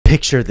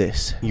Picture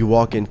this. You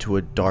walk into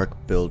a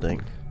dark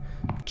building.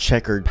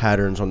 Checkered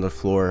patterns on the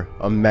floor,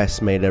 a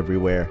mess made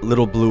everywhere.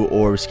 Little blue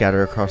orbs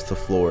scatter across the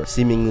floor,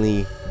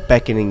 seemingly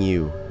beckoning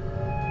you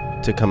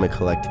to come and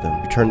collect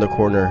them. You turn the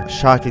corner,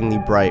 shockingly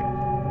bright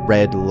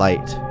red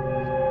light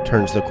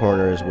turns the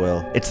corner as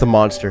well. It's the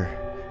monster.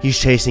 He's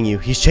chasing you.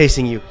 He's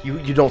chasing you.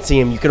 You don't see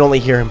him. You can only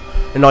hear him.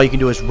 And all you can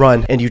do is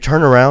run. And you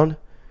turn around,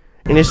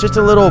 and it's just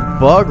a little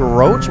bug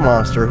roach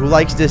monster who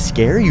likes to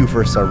scare you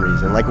for some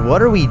reason. Like,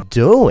 what are we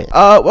doing?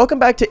 Welcome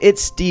back to It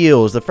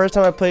Steals. The first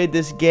time I played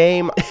this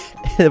game, I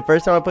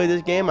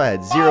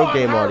had zero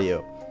game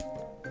audio.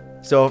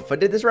 So if I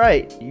did this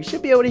right, you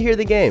should be able to hear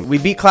the game. We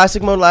beat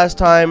classic mode last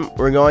time.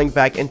 We're going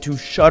back into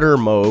shutter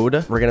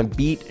mode. We're gonna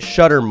beat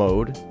shutter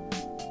mode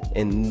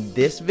in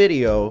this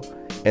video,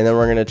 and then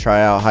we're gonna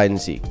try out hide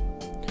and seek.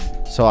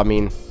 So I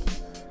mean,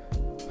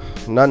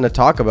 nothing to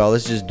talk about.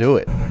 Let's just do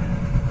it.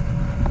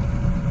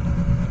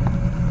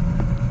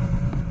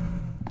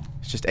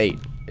 It's just 8.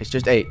 It's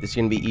just 8. It's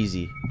gonna be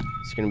easy.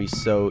 It's gonna be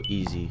so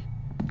easy.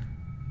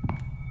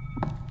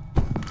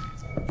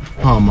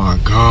 Oh my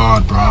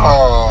god, bro.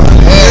 Oh,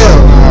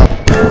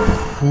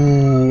 hell.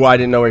 Ooh, I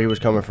didn't know where he was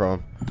coming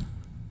from.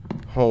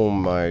 Oh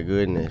my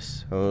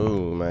goodness.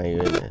 Oh my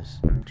goodness.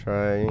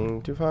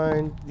 Trying to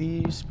find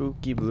these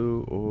spooky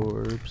blue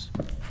orbs.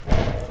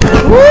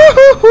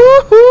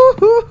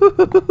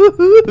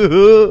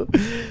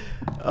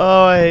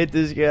 Oh, I hate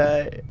this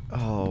guy.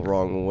 Oh,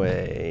 wrong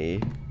way.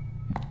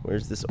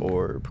 Where's this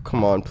orb?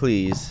 Come on,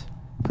 please.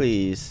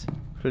 Please.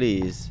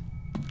 Please.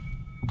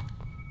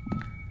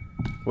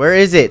 Where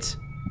is it?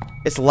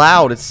 It's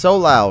loud. It's so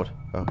loud.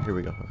 Oh, here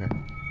we go. Okay.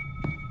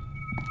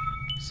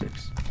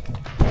 6.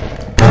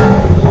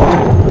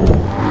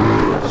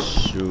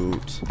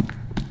 Shoot.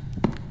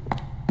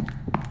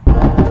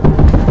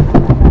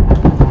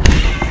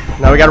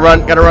 Now we gotta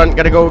run. Gotta run.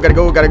 Gotta go. Gotta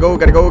go. Gotta go.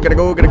 Gotta go. Gotta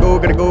go. Gotta go.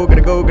 Gotta go.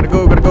 Gotta go. Gotta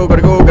go. Gotta go.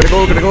 Gotta go. Gotta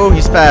go. Gotta go.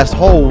 He's fast.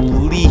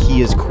 Holy,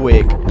 he is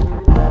quick.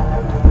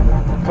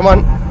 Come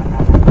on.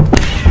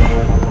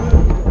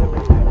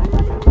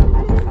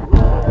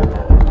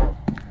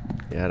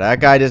 Yeah, that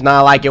guy does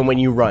not like it when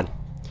you run.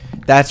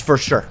 That's for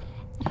sure.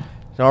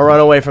 Don't run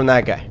away from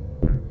that guy.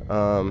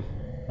 Okay,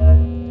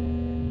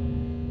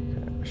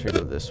 I should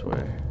go this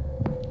way.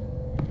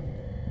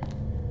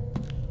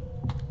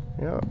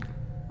 Yeah.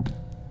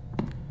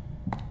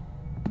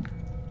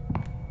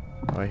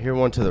 Oh, I hear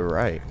one to the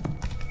right.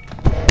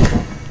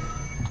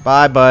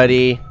 Bye,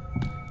 buddy.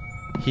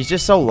 He's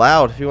just so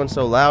loud. If he wasn't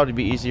so loud, it'd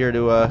be easier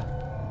to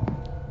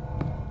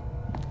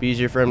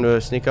for him to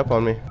sneak up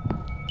on me.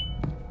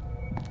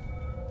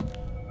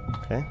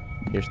 Okay,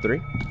 here's 3.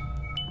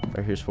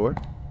 Or here's 4.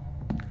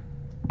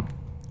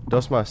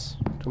 Dos más.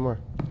 2 more.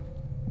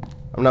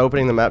 I'm not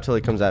opening the map till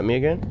he comes at me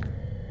again.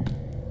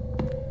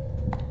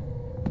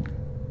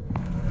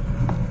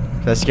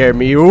 That scared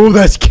me. Ooh,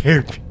 that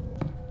scared me.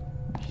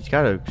 He's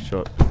gotta show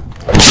up.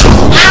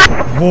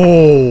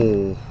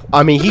 Whoa.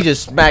 I mean, he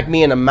just smacked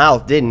me in the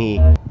mouth, didn't he?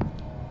 I'm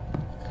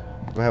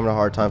having a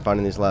hard time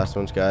finding these last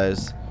ones,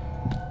 guys.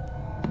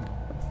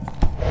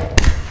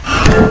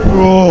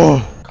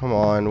 Oh, come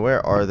on,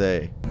 where are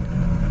they?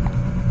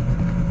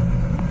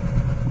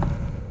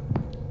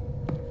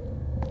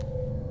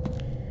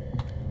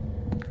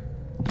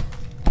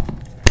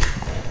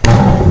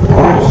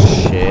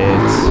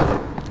 Shit.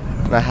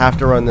 I have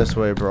to run this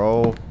way,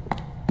 bro.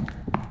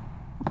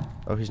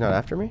 Oh, he's not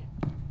after me?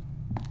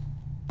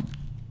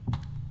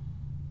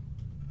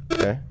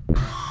 Okay.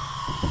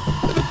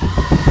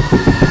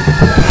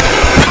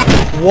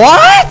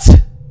 What?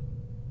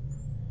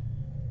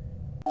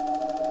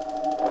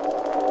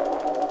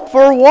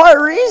 For what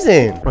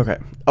reason? Okay.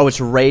 Oh,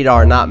 it's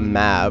radar, not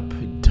map.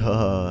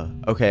 Duh.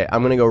 Okay,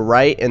 I'm gonna go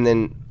right and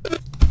then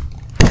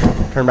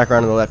turn back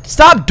around to the left.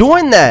 Stop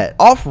doing that!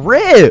 Off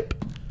rip!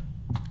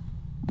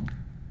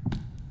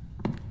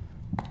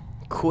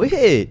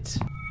 Quit.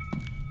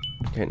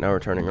 Okay, now we're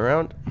turning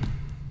around.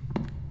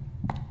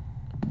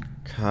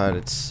 God,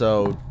 it's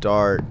so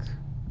dark.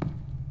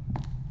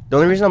 The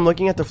only reason I'm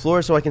looking at the floor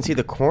is so I can see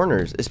the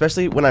corners,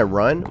 especially when I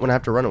run, when I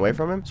have to run away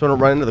from him. So I don't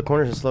run into the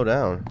corners and slow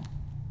down.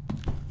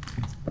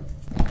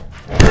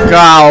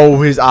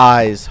 Oh, his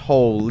eyes.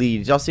 Holy,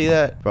 did y'all see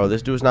that? Bro,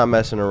 this dude's not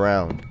messing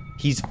around.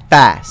 He's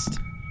fast.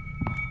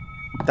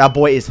 That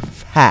boy is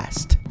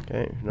fast.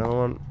 Okay, another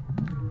one.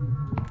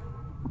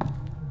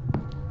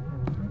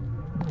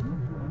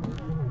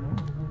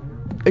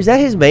 Is that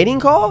his mating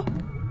call?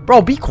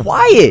 Bro, be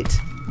quiet.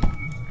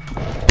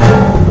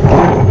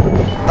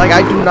 Like,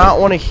 I do not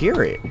want to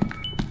hear it.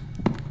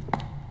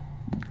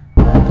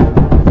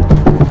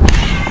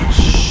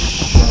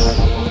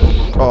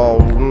 Oh,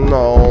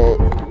 no.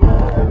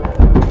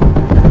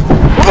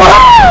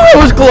 Oh, it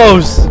was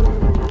close.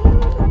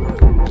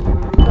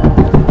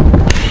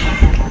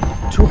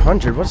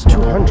 200? What's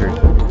 200?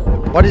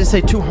 Why did it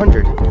say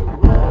 200?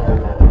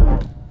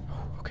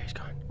 Okay, he's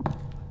gone.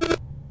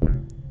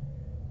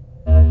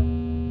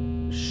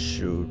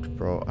 Shoot,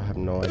 bro. I have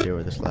no idea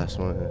where this last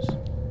one is.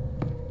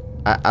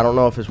 I don't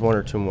know if it's 1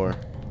 or 2 more.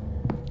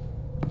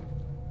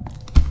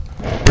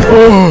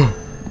 Oh!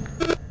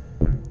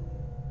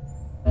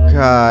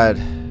 God.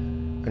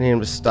 I need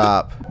him to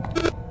stop.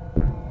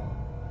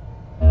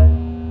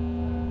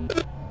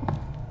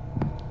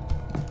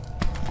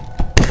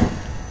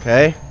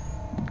 Okay.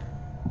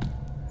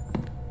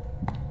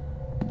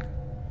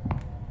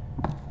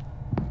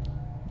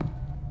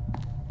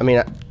 I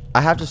mean, I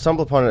have to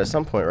stumble upon it at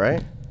some point,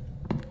 right?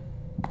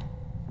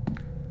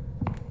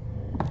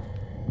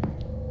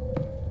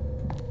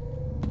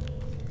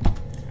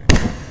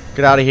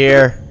 Get out of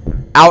here.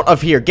 Out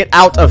of here. Get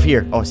out of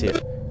here. Oh, I see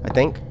it. I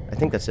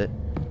think that's it.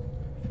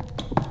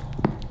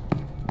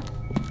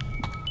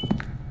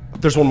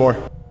 There's one more.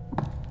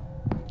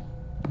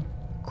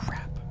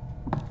 Crap.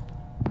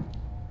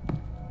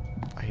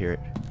 I hear it.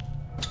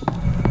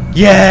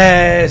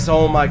 Yes!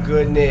 Oh my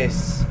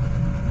goodness.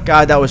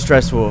 God, that was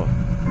stressful.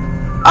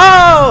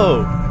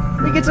 Oh!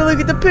 We get to look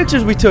at the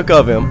pictures we took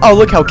of him. Oh,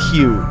 look how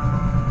cute.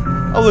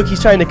 Oh, look,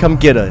 he's trying to come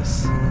get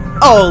us.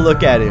 Oh,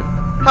 look at him.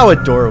 How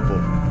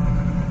adorable.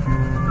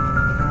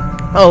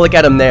 Oh, look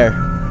at him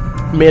there.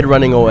 Mid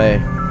running away.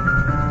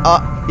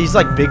 He's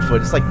like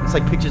Bigfoot. It's like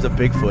pictures of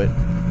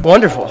Bigfoot.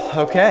 Wonderful.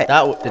 Okay.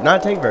 That did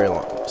not take very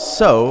long.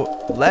 So,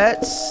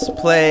 let's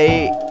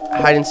play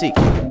hide and seek.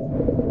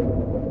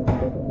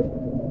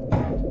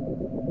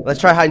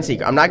 Let's try hide and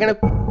seek. I'm not gonna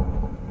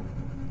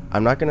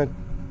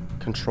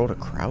control to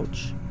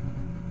crouch.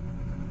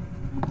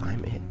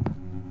 I'm it.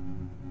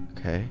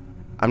 Okay.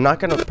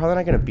 probably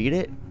not gonna beat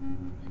it.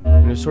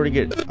 I'm gonna sort of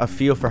get a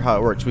feel for how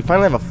it works. We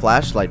finally have a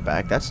flashlight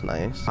back. That's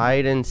nice.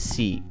 Hide and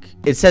seek.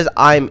 It says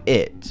I'm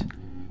it.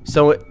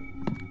 So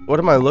what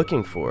am I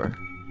looking for?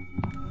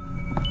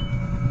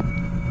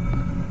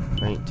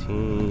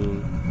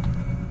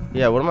 19.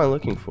 Yeah, what am I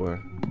looking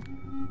for?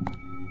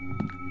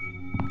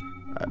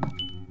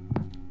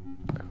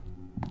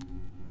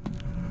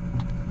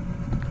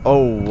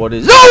 Oh, what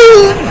is...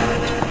 Oh!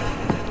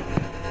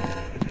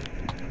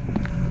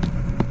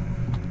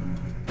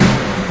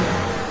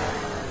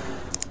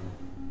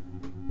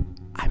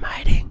 I'm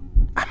hiding.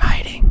 I'm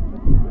hiding.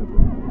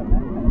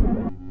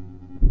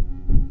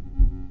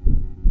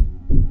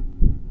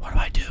 What do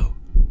I do?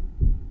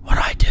 What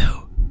do I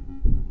do?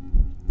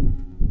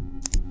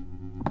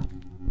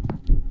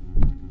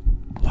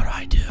 What do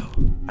I do?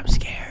 I'm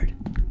scared.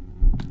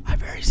 I'm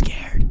very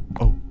scared.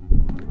 Oh.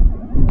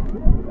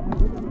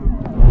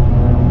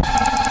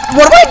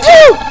 What do I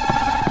do?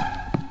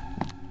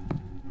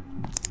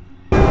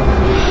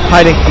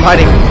 Hiding. I'm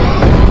hiding.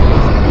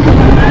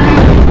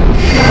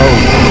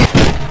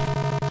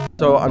 Oh.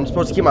 So I'm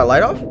supposed to keep my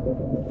light off?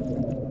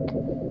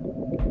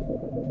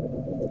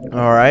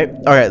 Alright.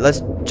 Alright,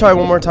 let's try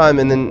one more time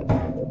and then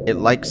it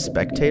likes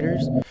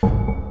spectators.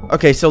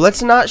 Okay, so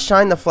let's not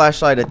shine the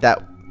flashlight at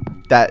that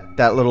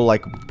little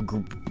like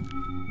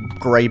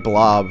gray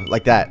blob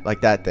like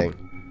that thing.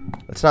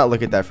 Let's not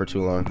look at that for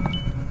too long.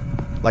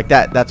 Like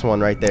that's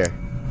one right there.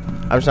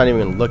 I'm just not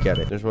even gonna look at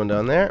it. There's one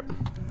down there.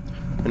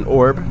 An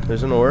orb.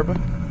 There's an orb.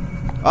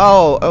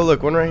 Oh,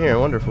 look, one right here.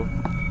 Wonderful.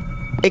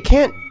 It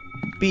can't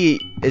be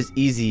as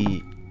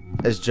easy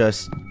as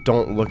just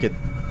don't look at...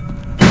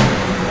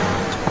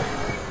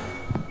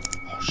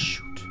 Oh,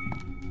 shoot.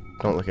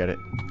 Don't look at it.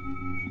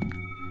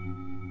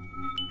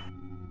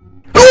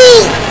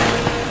 Oh.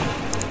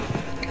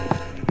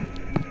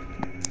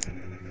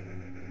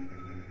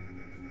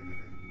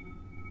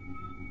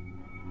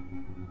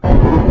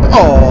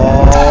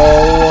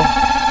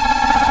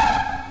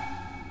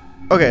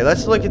 Okay,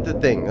 let's look at the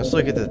thing. Let's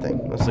look at the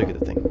thing. Let's look at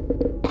the thing.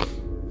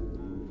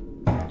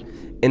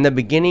 In the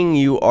beginning,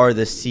 you are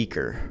the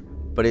seeker,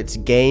 but its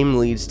game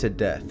leads to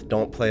death.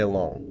 Don't play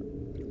along.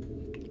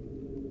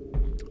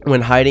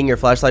 When hiding, your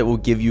flashlight will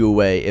give you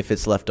away if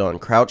it's left on.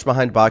 Crouch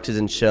behind boxes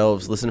and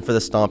shelves. Listen for the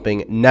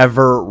stomping.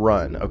 Never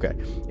run. Okay.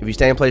 If you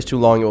stay in place too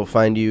long, it will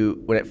find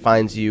you. When it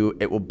finds you,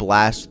 it will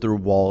blast through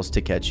walls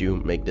to catch you.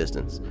 Make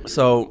distance.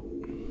 So,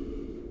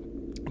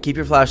 keep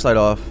your flashlight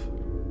off.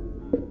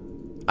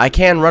 I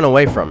can run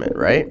away from it,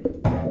 right?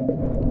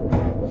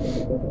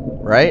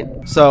 Right?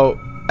 So,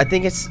 I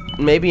think it's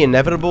maybe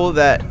inevitable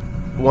that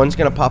one's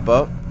gonna pop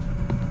up.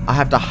 I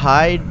have to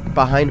hide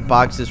behind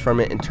boxes from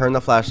it and turn the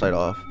flashlight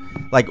off.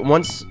 Like,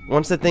 once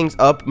the thing's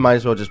up, might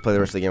as well just play the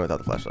rest of the game without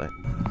the flashlight.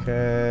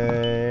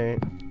 Okay.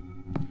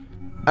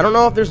 I don't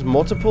know if there's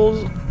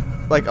multiples,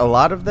 like a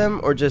lot of them,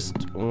 or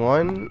just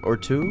one or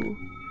two.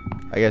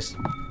 I guess.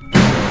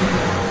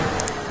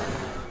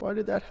 Why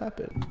did that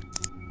happen?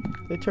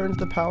 They turned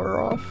the power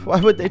off? Why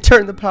would they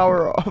turn the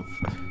power off?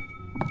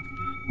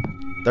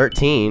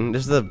 13.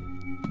 This is the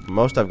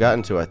most I've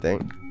gotten to, I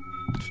think.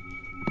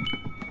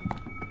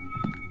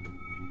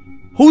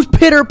 Who's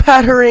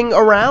pitter-pattering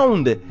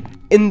around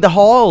in the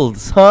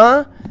halls,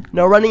 huh?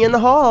 No running in the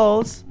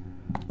halls,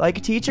 like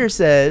a teacher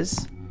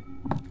says.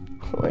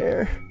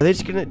 Where? Are they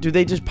just gonna... Do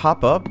they just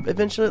pop up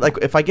eventually? Like,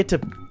 if I get to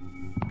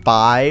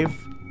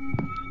 5...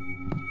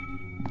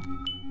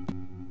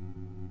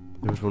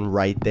 There's one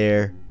right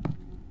there.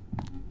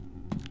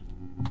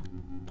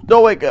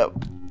 Don't wake up.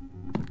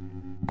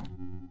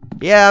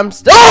 Yeah, I'm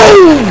still.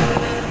 Oh!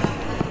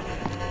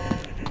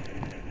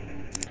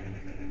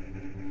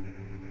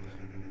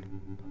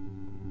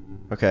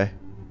 Okay.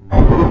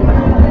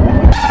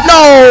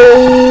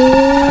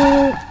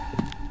 No!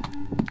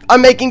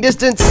 I'm making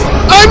distance.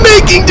 I'm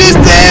making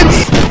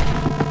distance!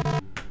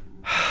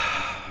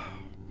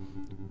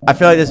 I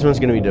feel like this one's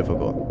gonna be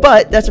difficult,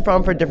 but that's a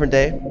problem for a different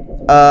day.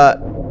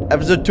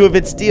 Episode 2 of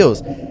It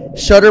Steals.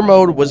 Shutter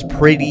mode was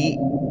pretty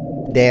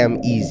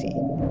damn easy.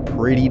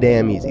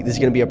 This is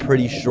gonna be a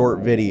pretty short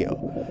video,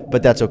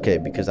 but that's okay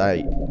because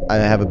I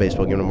have a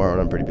baseball game tomorrow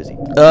and I'm pretty busy.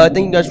 Thank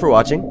you guys for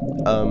watching.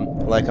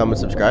 Like, comment,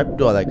 subscribe,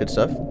 do all that good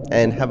stuff,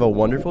 and have a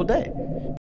wonderful day.